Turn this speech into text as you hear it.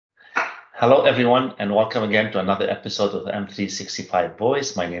Hello, everyone, and welcome again to another episode of the M365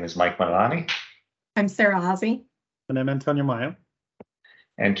 Voice. My name is Mike Malani. I'm Sarah Hazy. And I'm Antonio Mayo.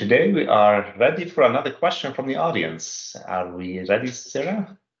 And today we are ready for another question from the audience. Are we ready,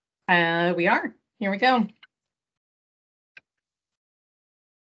 Sarah? We are. Here we go.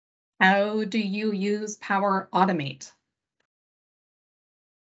 How do you use Power Automate?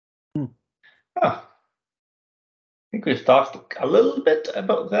 I think we've talked a little bit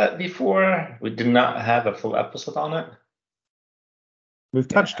about that before. We did not have a full episode on it. We've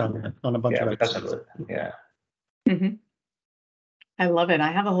touched on it on a bunch of episodes. Yeah. Mm-hmm. I love it.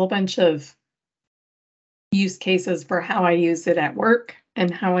 I have a whole bunch of use cases for how I use it at work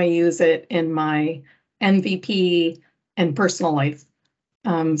and how I use it in my MVP and personal life.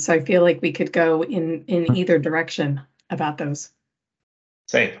 So I feel like we could go in either direction about those.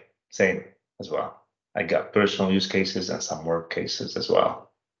 Same as well. I got personal use cases and some work cases as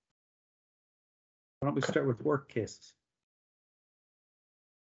well. Why don't we start with work cases?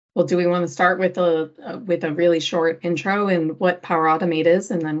 Well, do we want to start with a really short intro and what Power Automate is,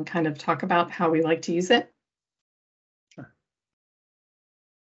 and then kind of talk about how we like to use it? Sure.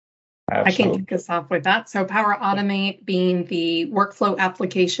 Absolutely. I can kick us off with that. So Power Automate being the workflow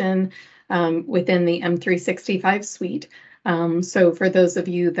application within the M365 suite. So for those of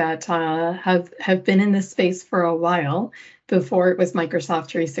you that have been in this space for a while, before it was Microsoft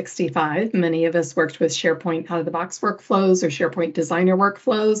 365, many of us worked with SharePoint out-of-the-box workflows or SharePoint Designer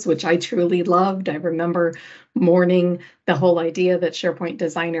workflows, which I truly loved. I remember mourning the whole idea that SharePoint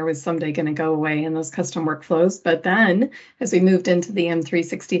Designer was someday going to go away in those custom workflows. But then, as we moved into the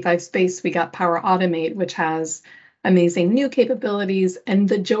M365 space, we got Power Automate, which has amazing new capabilities and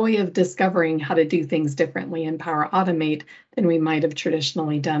the joy of discovering how to do things differently in Power Automate than we might have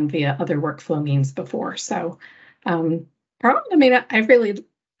traditionally done via other workflow means before. So Power Automate,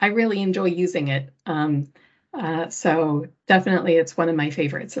 I really enjoy using it. So definitely it's one of my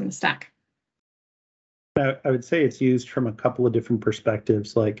favorites in the stack. I would say it's used from a couple of different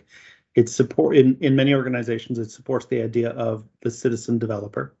perspectives. Like it's support in many organizations, it supports the idea of the citizen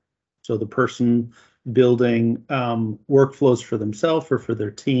developer. So the person building workflows for themselves or for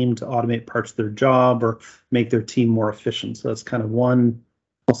their team to automate parts of their job or make their team more efficient. So that's kind of one,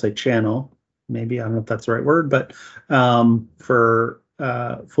 I'll say channel, maybe, I don't know if that's the right word, but for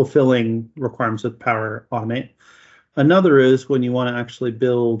fulfilling requirements of Power Automate. Another is when you want to actually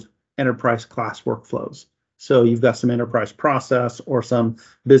build enterprise class workflows. So you've got some enterprise process or some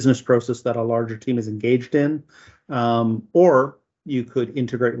business process that a larger team is engaged in, or you could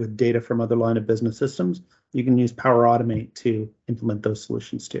integrate with data from other line of business systems. You can use Power Automate to implement those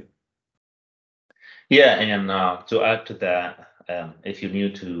solutions too. Yeah, and to add to that, if you're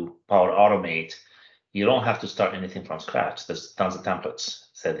new to Power Automate, you don't have to start anything from scratch. There's tons of templates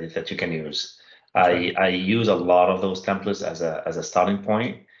that you can use. I use a lot of those templates as a starting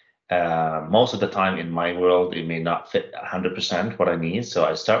point. Most of the time in my world, it may not fit 100% what I need. So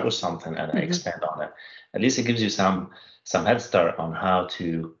I start with something and I expand on it. At least it gives you some head start on how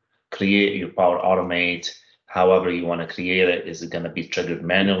to create your Power Automate. However you want to create it. Is it going to be triggered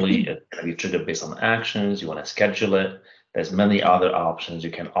manually? It's going to be triggered based on actions. You want to schedule it. There's many other options.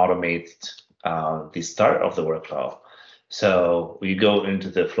 You can automate the start of the workflow. So you go into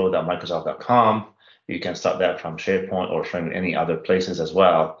the flow.microsoft.com. You can start that from SharePoint or from any other places as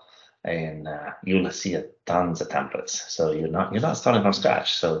well. And you'll see tons of templates. So you're not starting from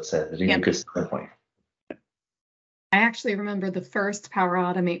scratch. So it's a really good starting point. I actually remember the first Power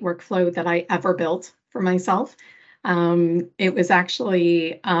Automate workflow that I ever built for myself. It was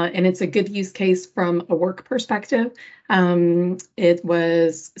actually, and it's a good use case from a work perspective. It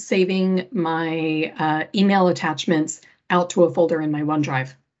was saving my email attachments out to a folder in my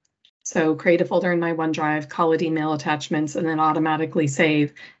OneDrive. So create a folder in my OneDrive, call it email attachments, and then automatically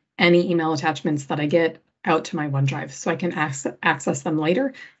save any email attachments that I get out to my OneDrive so I can access them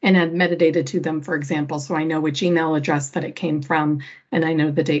later and add metadata to them, for example, so I know which email address that it came from and I know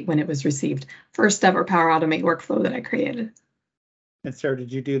the date when it was received. First ever Power Automate workflow that I created. And Sarah,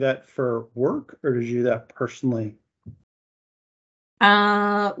 did you do that for work or did you do that personally?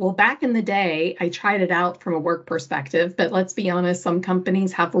 Well, back in the day, I tried it out from a work perspective, but let's be honest, some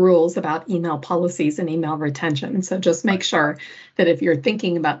companies have rules about email policies and email retention. So just make sure that if you're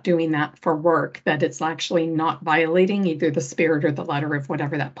thinking about doing that for work, that it's actually not violating either the spirit or the letter of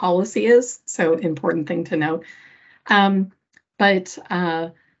whatever that policy is. So important thing to note. But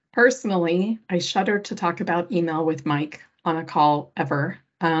personally, I shudder to talk about email with Mike on a call ever.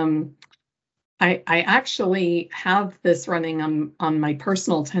 I actually have this running on my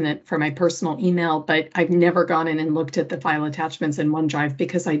personal tenant for my personal email, but I've never gone in and looked at the file attachments in OneDrive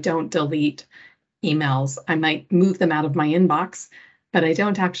because I don't delete emails. I might move them out of my inbox, but I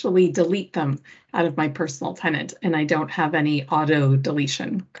don't actually delete them out of my personal tenant, and I don't have any auto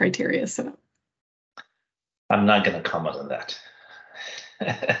deletion criteria set up. I'm not going to comment on that.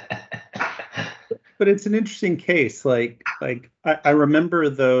 But it's an interesting case. Like I remember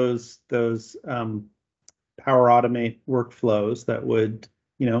those Power Automate workflows that would,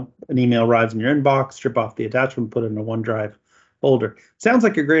 an email arrives in your inbox, strip off the attachment, put it in a OneDrive folder. Sounds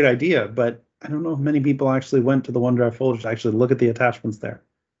like a great idea, but I don't know if many people actually went to the OneDrive folder to actually look at the attachments there.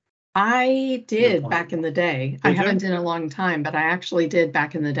 I did back in the day. I haven't in a long time, but I actually did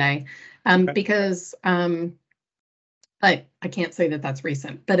back in the day. Because I can't say that that's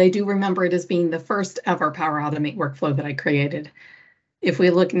recent, but I do remember it as being the first ever Power Automate workflow that I created. If we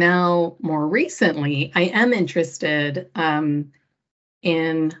look now more recently, I am interested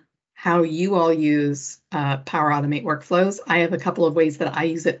in how you all use Power Automate workflows. I have a couple of ways that I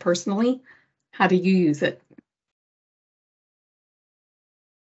use it personally. How do you use it?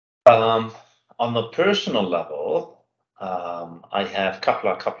 On the personal level, I have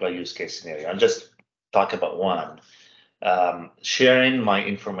a couple of use case scenarios. I'll just talk about one. Sharing my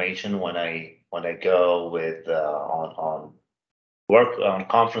information when I go with on work on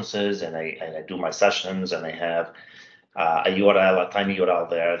conferences and I do my sessions, and I have a URL, a tiny URL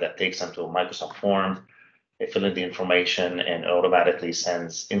there that takes them to a Microsoft form. I fill in the information and automatically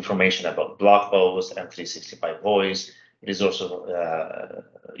sends information about blog posts and 365 voice. It is also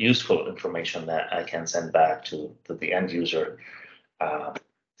useful information that I can send back to the end user. So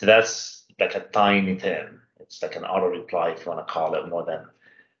that's like a tiny thing. It's like an auto reply, if you want to call it, more than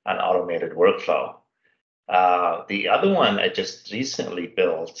an automated workflow. The other one I just recently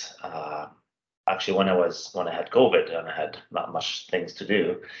built, actually when I had COVID and I had not much things to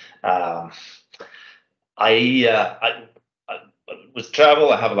do. I with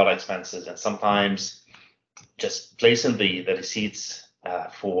travel, I have a lot of expenses, and sometimes just placing the receipts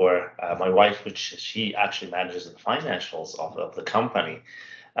for my wife, which she actually manages the financials of the company.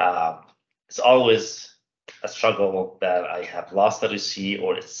 It's always a struggle that I have lost the receipt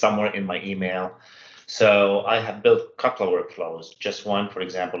or it's somewhere in my email. So I have built a couple of workflows. Just one, for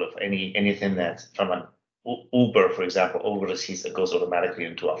example, if anything that's from an Uber, for example, Uber receipts, that goes automatically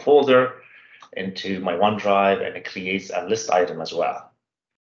into a folder, into my OneDrive, and it creates a list item as well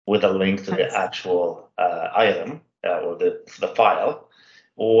with a link to the actual item or the file.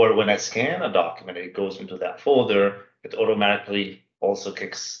 Or when I scan a document, it goes into that folder. It automatically also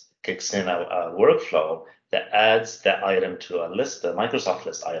kicks in a workflow that adds that item to a list, the Microsoft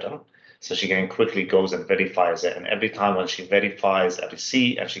list item. So she can quickly goes and verifies it. And every time when she verifies a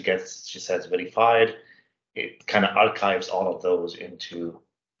receipt and she says verified, it kind of archives all of those into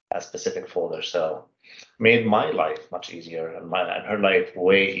a specific folder. So made my life much easier and her life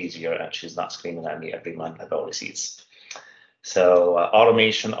way easier. And she's not screaming at me every month about receipts. So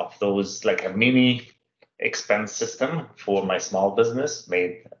automation of those, like a mini expense system for my small business,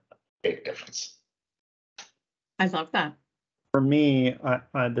 made a big difference. I love that. For me,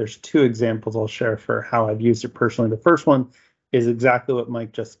 there's two examples I'll share for how I've used it personally. The first one is exactly what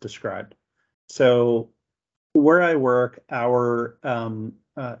Mike just described. So where I work, our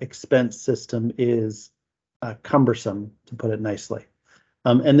expense system is cumbersome, to put it nicely.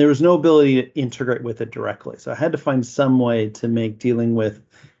 And there was no ability to integrate with it directly. So I had to find some way to make dealing with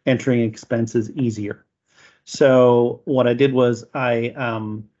entering expenses easier. So what I did was I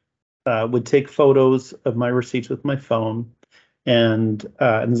would take photos of my receipts with my phone. And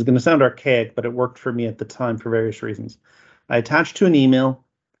this is going to sound archaic, but it worked for me at the time for various reasons. I attached to an email.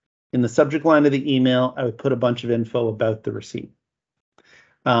 In the subject line of the email, I would put a bunch of info about the receipt.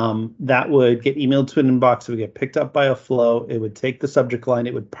 That would get emailed to an inbox. It would get picked up by a flow. It would take the subject line,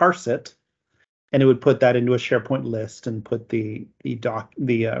 it would parse it, and it would put that into a SharePoint list and put the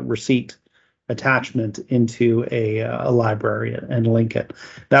receipt attachment into a library and link it.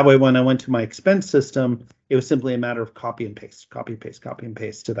 That way, when I went to my expense system, it was simply a matter of copy and paste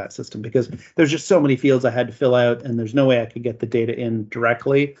to that system, because there's just so many fields I had to fill out, and there's no way I could get the data in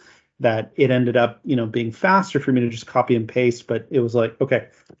directly, that it ended up, being faster for me to just copy and paste. But it was like, okay,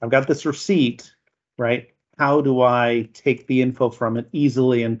 I've got this receipt, right? How do I take the info from it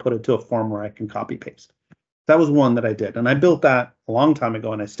easily and put it to a form where I can copy paste? That was one that I did, and I built that a long time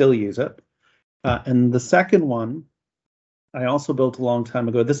ago, and I still use it. And the second one, I also built a long time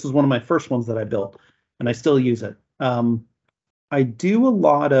ago. This is one of my first ones that I built, and I still use it. I do a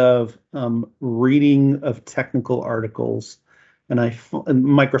lot of reading of technical articles and and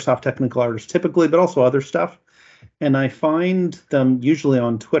Microsoft Technical Artists typically, but also other stuff. And I find them usually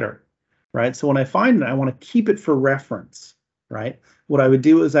on Twitter, right? So when I find it, I want to keep it for reference, right? What I would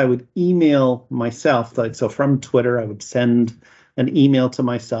do is I would email myself, like, so from Twitter, I would send an email to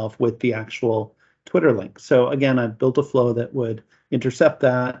myself with the actual Twitter link. So again, I built a flow that would intercept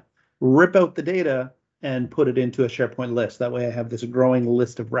that, rip out the data, and put it into a SharePoint list. That way I have this growing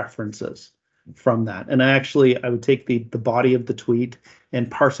list of references from that. And I would take the body of the tweet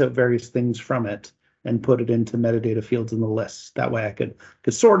and parse out various things from it and put it into metadata fields in the list. That way I could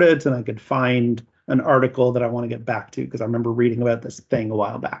sort it, and I could find an article that I want to get back to because I remember reading about this thing a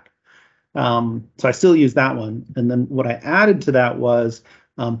while back. So I still use that one. And then what I added to that was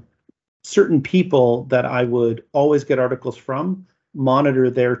certain people that I would always get articles from, monitor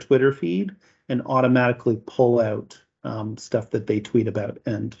their Twitter feed and automatically pull out stuff that they tweet about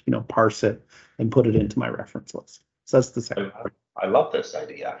and, parse it and put it into my reference list. So that's the second part. I love this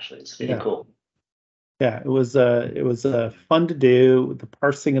idea, actually. It's really cool. Yeah, it was fun to do. The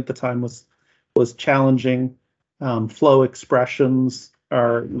parsing at the time was challenging. Flow expressions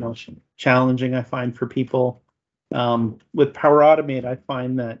are challenging, I find, for people. With Power Automate, I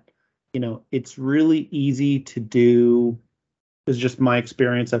find that it's really easy to do. This is just my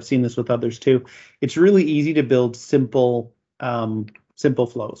experience. I've seen this with others too. It's really easy to build simple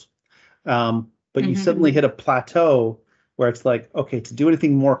flows, but you suddenly hit a plateau where it's like, okay, to do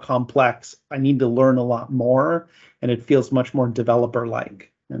anything more complex, I need to learn a lot more, and it feels much more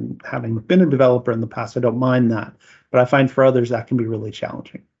developer-like. And having been a developer in the past, I don't mind that, but I find for others that can be really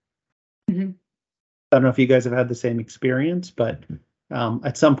challenging. I don't know if you guys have had the same experience, but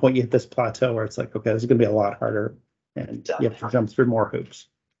at some point you hit this plateau where it's like, okay, this is going to be a lot harder, and you have to jump through more hoops.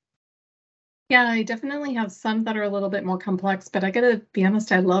 Yeah, I definitely have some that are a little bit more complex, but I gotta be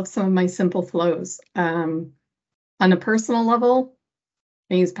honest, I love some of my simple flows. On a personal level,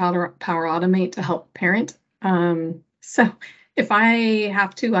 I use Power Automate to help parent. So if I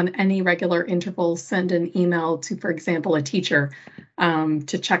have to, on any regular interval, send an email to, for example, a teacher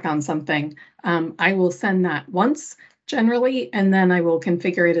to check on something, I will send that once generally, and then I will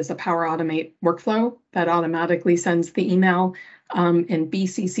configure it as a Power Automate workflow that automatically sends the email and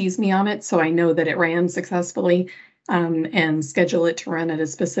BCCs me on it, so I know that it ran successfully, and schedule it to run at a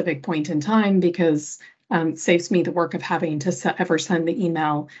specific point in time, because saves me the work of having to ever send the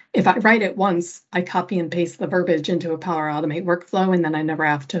email. If I write it once, I copy and paste the verbiage into a Power Automate workflow, and then I never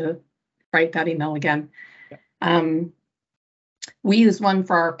have to write that email again. We use one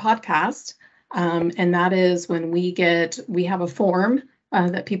for our podcast, and that is when we have a form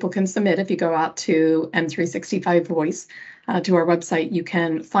that people can submit. If you go out to M365 Voice, to our website, you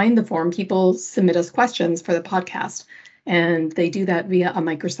can find the form. People submit us questions for the podcast, and they do that via a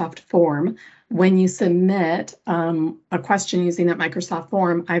Microsoft form. When you submit a question using that Microsoft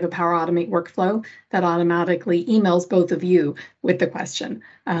form, I have a Power Automate workflow that automatically emails both of you with the question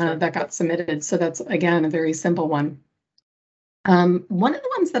that got submitted. So that's, again, a very simple one. One of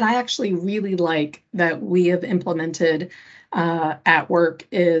the ones that I actually really like that we have implemented at work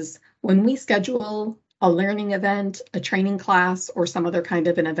is when we schedule a learning event, a training class, or some other kind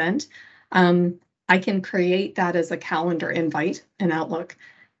of an event, I can create that as a calendar invite in Outlook.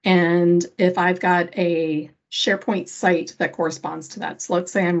 And if I've got a SharePoint site that corresponds to that, so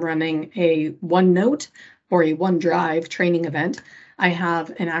let's say I'm running a OneNote or a OneDrive training event, I have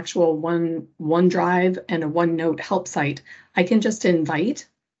an actual OneDrive and a OneNote help site. I can just invite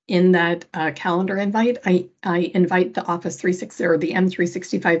in that calendar invite. I invite the Office 360 or the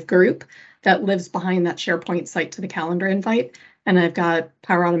M365 group that lives behind that SharePoint site to the calendar invite. And I've got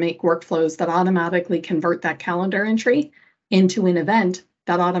Power Automate workflows that automatically convert that calendar entry into an event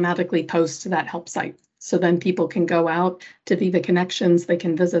that automatically posts to that help site. So then people can go out to Viva Connections, they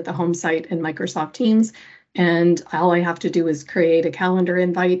can visit the home site in Microsoft Teams, and all I have to do is create a calendar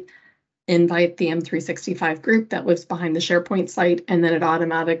invite the M365 group that lives behind the SharePoint site, and then it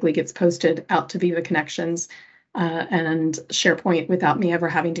automatically gets posted out to Viva Connections and SharePoint without me ever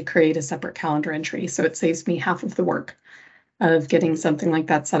having to create a separate calendar entry. So it saves me half of the work of getting something like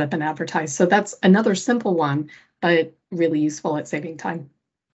that set up and advertised. So that's another simple one, but really useful at saving time.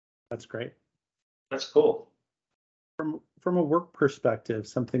 That's great. That's cool. From a work perspective,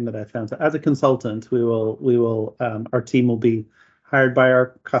 something that I found as a consultant, our team will be hired by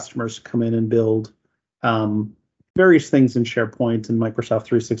our customers to come in and build various things in SharePoint and Microsoft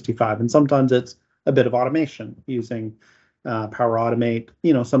 365. And sometimes it's a bit of automation using Power Automate.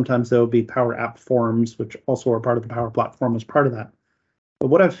 Sometimes there will be Power App Forms, which also are part of the Power Platform as part of that. But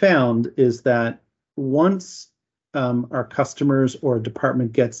what I've found is that once our customers or a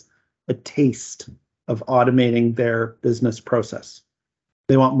department gets a taste of automating their business process.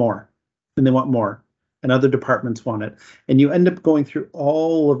 They want more, and they want more, and other departments want it. And you end up going through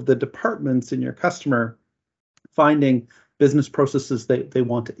all of the departments in your customer, finding business processes they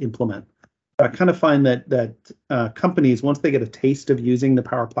want to implement. I kind of find that companies, once they get a taste of using the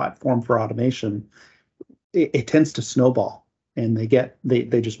Power Platform for automation, it tends to snowball, and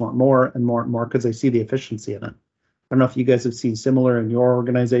they just want more and more and more because they see the efficiency in it. I don't know if you guys have seen similar in your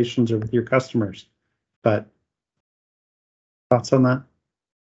organizations or with your customers, but thoughts on that?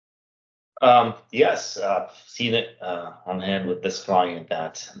 Yes, I've seen it on hand with this client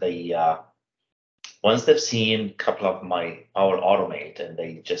that they once they've seen a couple of my Power Automate, and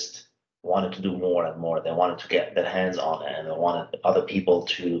they just wanted to do more and more. They wanted to get their hands on it, and they wanted other people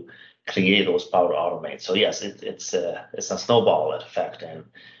to create those Power Automate. So yes, it's a snowball effect, and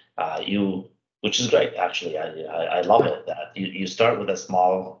which is great actually. I love it that you start with a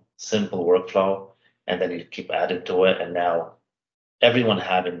small, simple workflow, and then you keep adding to it, and now everyone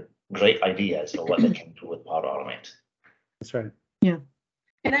having great ideas for what they can do with Power Automate. That's right. Yeah.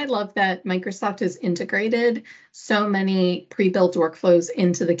 And I love that Microsoft has integrated so many pre-built workflows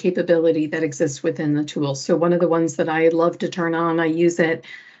into the capability that exists within the tool. So one of the ones that I love to turn on, I use it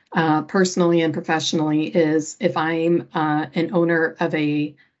personally and professionally, is if I'm an owner of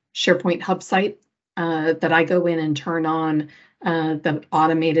a SharePoint hub site, that I go in and turn on the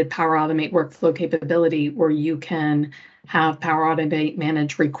automated Power Automate workflow capability, where you can have Power Automate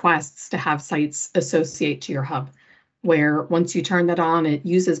manage requests to have sites associate to your hub, where once you turn that on, it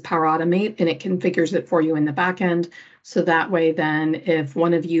uses Power Automate and it configures it for you in the back end. So that way, then if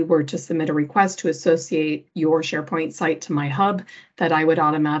one of you were to submit a request to associate your SharePoint site to my hub, that I would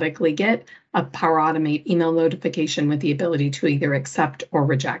automatically get a Power Automate email notification with the ability to either accept or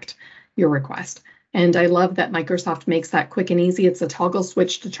reject your request. And I love that Microsoft makes that quick and easy. It's a toggle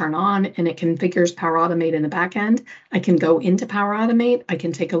switch to turn on, and it configures Power Automate in the back end. I can go into Power Automate. I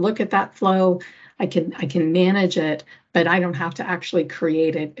can take a look at that flow. I can manage it, but I don't have to actually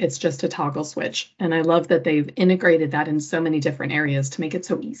create it. It's just a toggle switch. And I love that they've integrated that in so many different areas to make it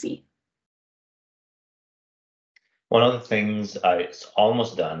so easy. One of the things it's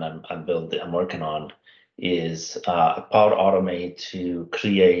almost done, I'm working on, is Power Automate to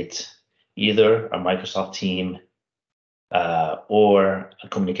create either a Microsoft team or a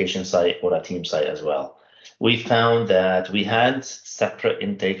communication site or a team site as well. We found that we had separate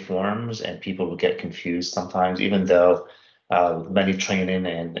intake forms, and people would get confused sometimes, even though with many training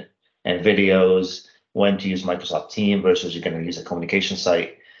and videos when to use Microsoft Team versus you're going to use a communication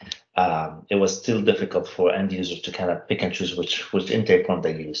site. It was still difficult for end users to kind of pick and choose which intake form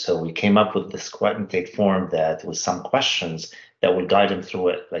they use. So we came up with this Squad intake form that with some questions that will guide them through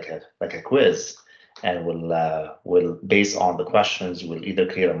it like a quiz, and will based on the questions, we'll either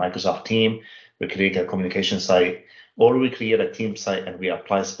create a Microsoft team, we create a communication site, or we create a team site and we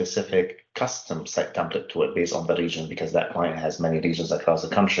apply specific custom site template to it based on the region, because that client has many regions across the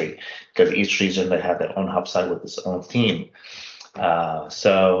country, because each region they have their own hub site with its own theme.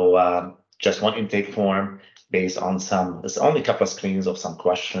 So just one intake form based on there's only a couple of screens of some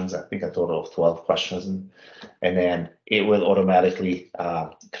questions, I think a total of 12 questions, and then it will automatically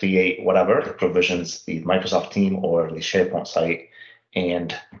create whatever provisions the Microsoft team or the SharePoint site,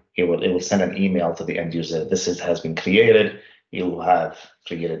 and it will send an email to the end user. This has been created. You have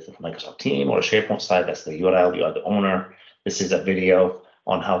created the Microsoft team or a SharePoint site. That's the URL. You are the owner. This is a video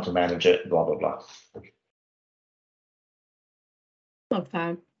on how to manage it, blah, blah, blah. Love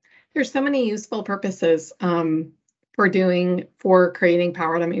that. There's so many useful purposes for creating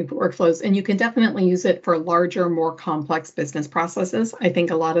Power Automate workflows, and you can definitely use it for larger, more complex business processes. I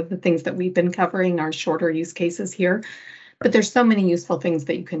think a lot of the things that we've been covering are shorter use cases here, but there's so many useful things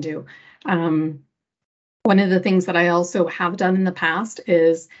that you can do. One of the things that I also have done in the past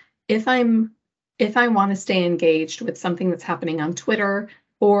is if I want to stay engaged with something that's happening on Twitter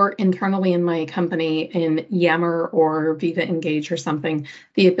or internally in my company in Yammer or Viva Engage or something,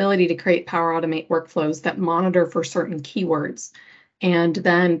 the ability to create Power Automate workflows that monitor for certain keywords and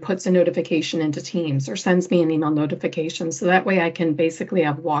then puts a notification into Teams or sends me an email notification. So that way I can basically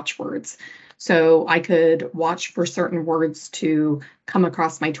have watchwords. So I could watch for certain words to come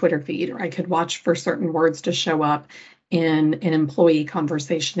across my Twitter feed, or I could watch for certain words to show up in an employee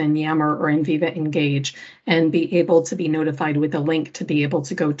conversation in Yammer or in Viva Engage, and be able to be notified with a link to be able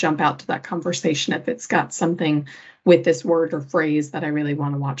to go jump out to that conversation if it's got something with this word or phrase that I really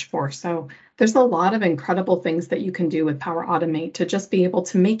want to watch for. So there's a lot of incredible things that you can do with Power Automate to just be able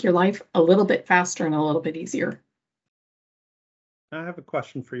to make your life a little bit faster and a little bit easier. I have a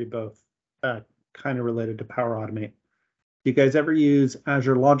question for you both, kind of related to Power Automate. Do you guys ever use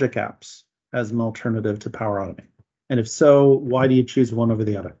Azure Logic Apps as an alternative to Power Automate? And if so, why do you choose one over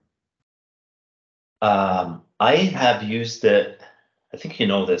the other? I have used it. I think you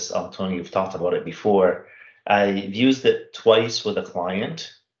know this, Tony. You've talked about it before. I've used it twice with a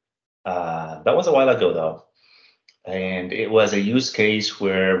client. That was a while ago, though. And it was a use case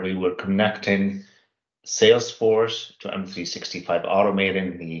where we were connecting Salesforce to M365,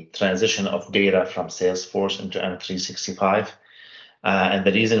 automating the transition of data from Salesforce into M365. And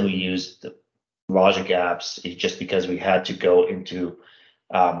the reason we used Logic Apps is just because we had to go into,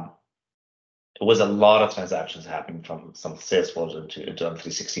 it was a lot of transactions happening from some Salesforce into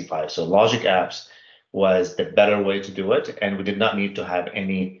M365. So Logic Apps was the better way to do it. And we did not need to have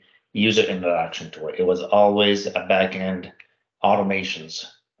any user interaction to it. It was always a back-end automations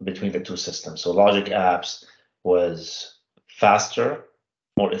between the two systems. So Logic Apps was faster,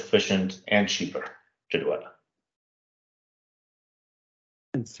 more efficient, and cheaper to do it.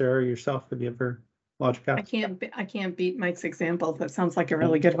 And Sarah, yourself, have you ever Logic Apps? I can't beat Mike's example. That sounds like a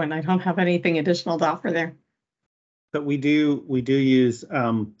really good one. I don't have anything additional to offer there. But we do use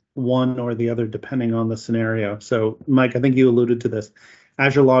one or the other depending on the scenario. So Mike, I think you alluded to this.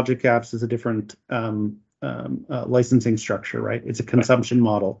 Azure Logic Apps is a different licensing structure, right? It's a consumption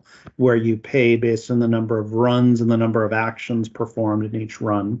model where you pay based on the number of runs and the number of actions performed in each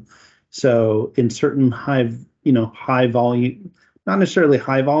run. So in certain high volume, not necessarily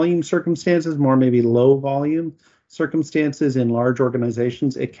high volume circumstances, more maybe low volume circumstances in large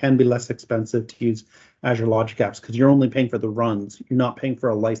organizations, it can be less expensive to use Azure Logic Apps because you're only paying for the runs. You're not paying for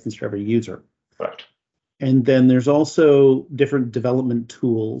a license for every user. Correct. And then there's also different development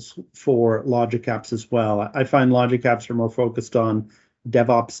tools for Logic Apps as well. I find Logic Apps are more focused on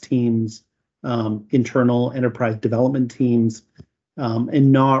DevOps teams, internal enterprise development teams,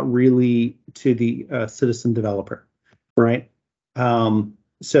 and not really to the citizen developer, right?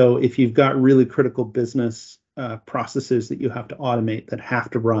 So if you've got really critical business processes that you have to automate that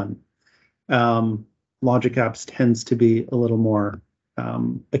have to run, Logic Apps tends to be a little more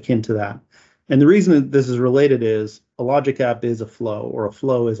akin to that. And the reason that this is related is a Logic App is a flow, or a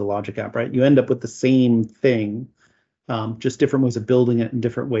flow is a Logic App, right? You end up with the same thing, just different ways of building it and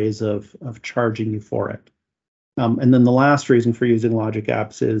different ways of charging you for it. And then the last reason for using Logic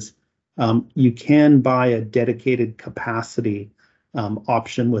Apps is you can buy a dedicated capacity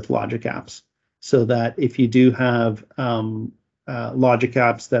option with Logic Apps, so that if you do have Logic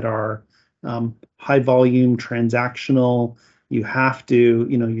Apps that are high volume, transactional, you have to,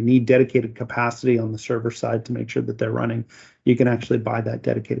 you need dedicated capacity on the server side to make sure that they're running. You can actually buy that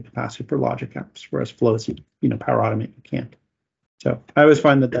dedicated capacity for Logic Apps, whereas Flows, Power Automate, you can't. So I always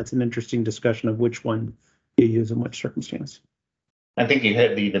find that that's an interesting discussion of which one you use in which circumstance. I think you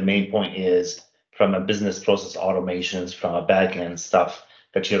hit the main point is from a business process automations, from a back-end stuff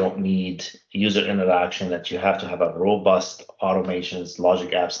that you don't need user interaction, that you have to have a robust automations.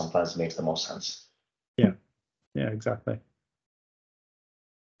 Logic Apps sometimes makes the most sense. Yeah, exactly.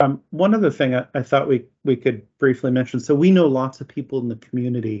 One other thing I thought we could briefly mention. So we know lots of people in the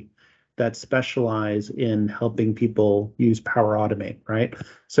community that specialize in helping people use Power Automate, right?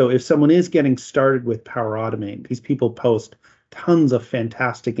 So if someone is getting started with Power Automate, these people post tons of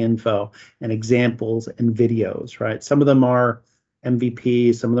fantastic info and examples and videos, right? Some of them are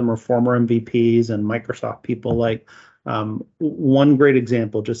MVPs, some of them are former MVPs and Microsoft people. Like one great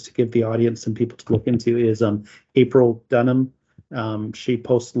example, just to give the audience some people to look into, is April Dunham. She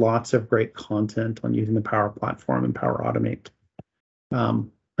posts lots of great content on using the Power Platform and Power Automate.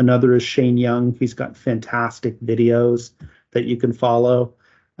 Another is Shane Young. He's got fantastic videos that you can follow.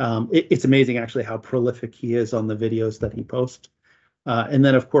 It's amazing actually how prolific he is on the videos that he posts. And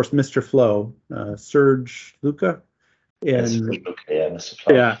then of course, Mr. Flow, Serge Luca. Mr.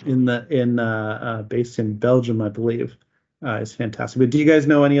 Flow. Yeah, based in Belgium, I believe, is fantastic. But do you guys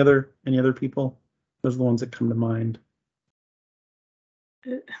know any other people? Those are the ones that come to mind.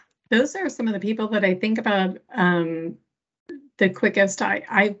 Those are some of the people that I think about the quickest.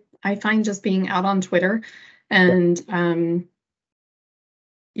 I find just being out on Twitter, and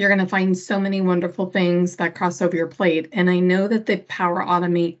you're going to find so many wonderful things that cross over your plate. And I know that the Power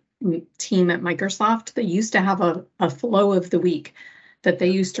Automate team at Microsoft, they used to have a flow of the week that they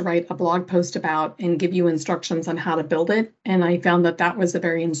used to write a blog post about and give you instructions on how to build it. And I found that that was a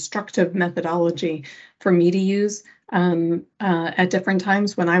very instructive methodology for me to use at different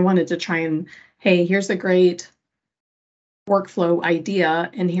times when I wanted to try and, hey, here's a great workflow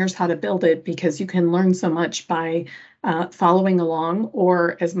idea, and here's how to build it, because you can learn so much by following along.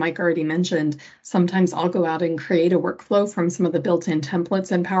 Or, as Mike already mentioned, sometimes I'll go out and create a workflow from some of the built-in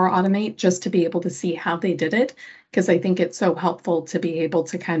templates in Power Automate just to be able to see how they did it, because I think it's so helpful to be able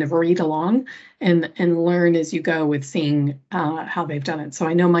to kind of read along and learn as you go with seeing how they've done it. So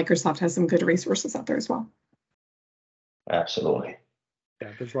I know Microsoft has some good resources out there as well. Absolutely. Yeah,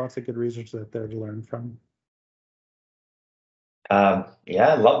 there's lots of good resources out there to learn from. Yeah,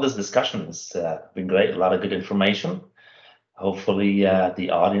 I love this discussion. It's been great. A lot of good information. Hopefully the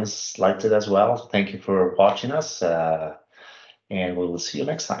audience liked it as well. Thank you for watching us, and we will see you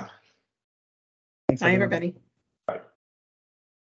next time. Thanks, Bye, everyone. everybody.